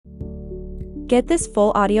Get this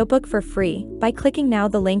full audiobook for free by clicking now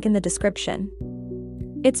the link in the description.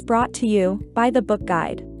 It's brought to you by the Book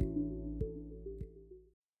Guide.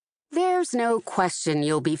 There's no question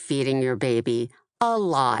you'll be feeding your baby a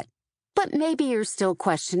lot, but maybe you're still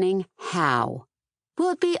questioning how.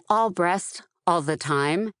 Will it be all breast all the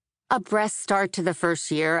time? A breast start to the first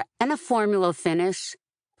year and a formula finish?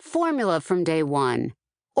 Formula from day one?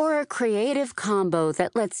 Or a creative combo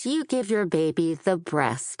that lets you give your baby the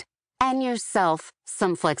breast and yourself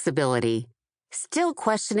some flexibility? Still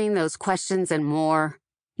questioning those questions and more?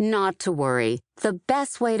 Not to worry. The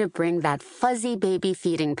best way to bring that fuzzy baby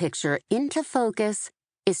feeding picture into focus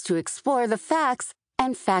is to explore the facts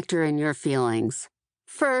and factor in your feelings.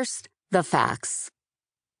 First, the facts.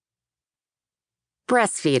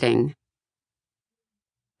 Breastfeeding.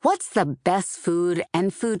 What's the best food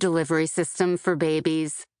and food delivery system for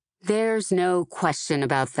babies? There's no question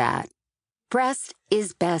about that. Breast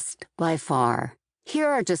is best by far. Here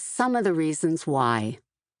are just some of the reasons why.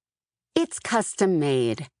 It's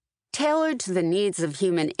custom-made. Tailored to the needs of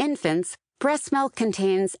human infants, breast milk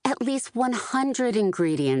contains at least 100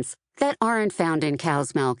 ingredients that aren't found in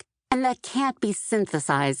cow's milk and that can't be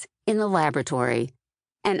synthesized in the laboratory.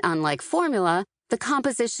 And unlike formula, the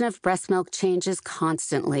composition of breast milk changes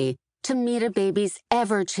constantly to meet a baby's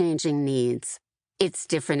ever-changing needs. It's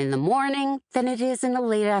different in the morning than it is in the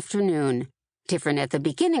late afternoon, different at the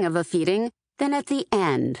beginning of a feeding than at the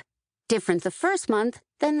end, different the first month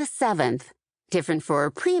than the 7th, different for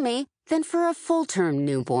a preemie than for a full-term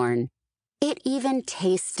newborn. It even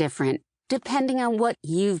tastes different depending on what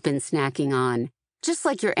you've been snacking on, just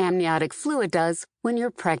like your amniotic fluid does when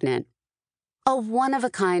you're pregnant. A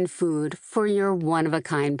one-of-a-kind food for your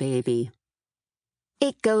one-of-a-kind baby.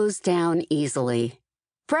 It goes down easily.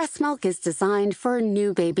 Breast milk is designed for a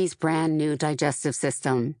new baby's brand new digestive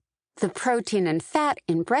system. The protein and fat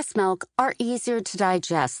in breast milk are easier to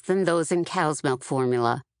digest than those in cow's milk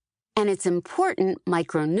formula, and its important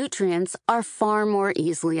micronutrients are far more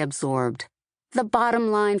easily absorbed. The bottom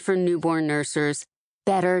line for newborn nursers: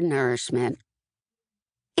 better nourishment.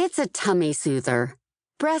 It's a tummy soother.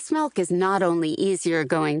 Breast milk is not only easier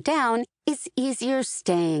going down, it's easier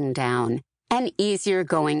staying down and easier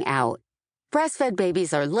going out. Breastfed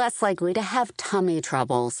babies are less likely to have tummy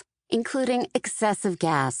troubles, including excessive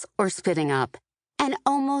gas or spitting up, and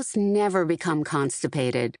almost never become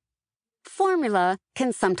constipated. Formula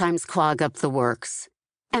can sometimes clog up the works,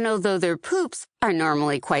 and although their poops are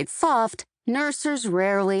normally quite soft, nursers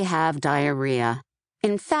rarely have diarrhea.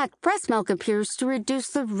 In fact, breast milk appears to reduce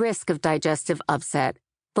the risk of digestive upset,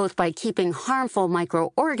 both by keeping harmful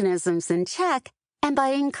microorganisms in check and by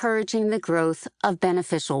encouraging the growth of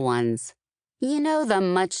beneficial ones. You know the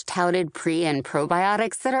much-touted pre- and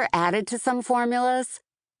probiotics that are added to some formulas?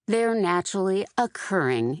 They're naturally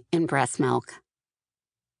occurring in breast milk.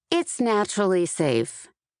 It's naturally safe.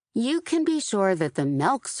 You can be sure that the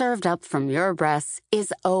milk served up from your breasts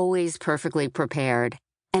is always perfectly prepared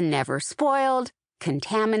and never spoiled,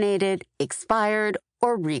 contaminated, expired,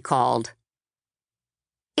 or recalled.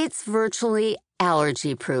 It's virtually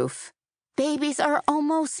allergy-proof. Babies are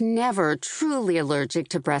almost never truly allergic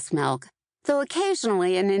to breast milk, though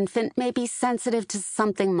occasionally an infant may be sensitive to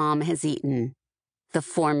something mom has eaten. The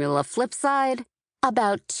formula flip side: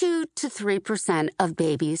 about 2 to 3% of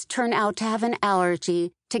babies turn out to have an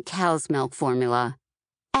allergy to cow's milk formula.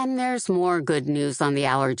 And there's more good news on the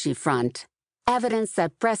allergy front. Evidence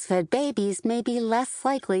that breastfed babies may be less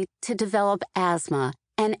likely to develop asthma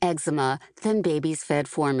and eczema than babies fed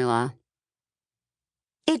formula.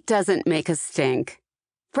 It doesn't make a stink.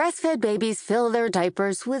 Breastfed babies fill their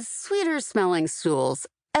diapers with sweeter-smelling stools,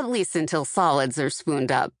 at least until solids are spooned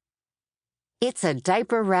up. It's a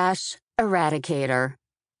diaper rash eradicator.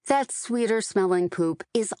 That sweeter-smelling poop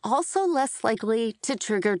is also less likely to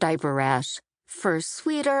trigger diaper rash, for a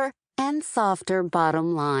sweeter and softer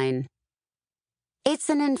bottom line. It's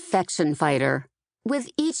an infection fighter. With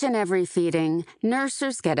each and every feeding,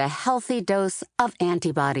 nursers get a healthy dose of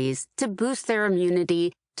antibodies to boost their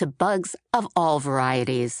immunity to bugs of all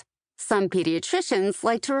varieties. Some pediatricians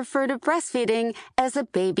like to refer to breastfeeding as a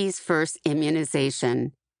baby's first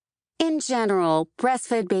immunization. In general,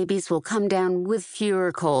 breastfed babies will come down with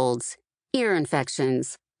fewer colds, ear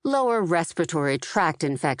infections, lower respiratory tract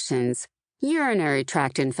infections, urinary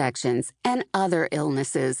tract infections, and other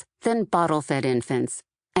illnesses than bottle-fed infants.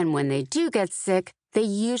 And when they do get sick, they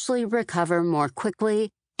usually recover more quickly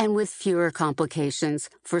and with fewer complications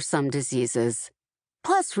for some diseases.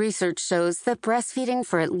 Plus, research shows that breastfeeding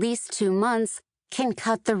for at least 2 months can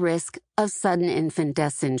cut the risk of sudden infant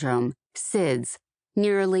death syndrome, SIDS,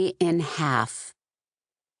 nearly in half.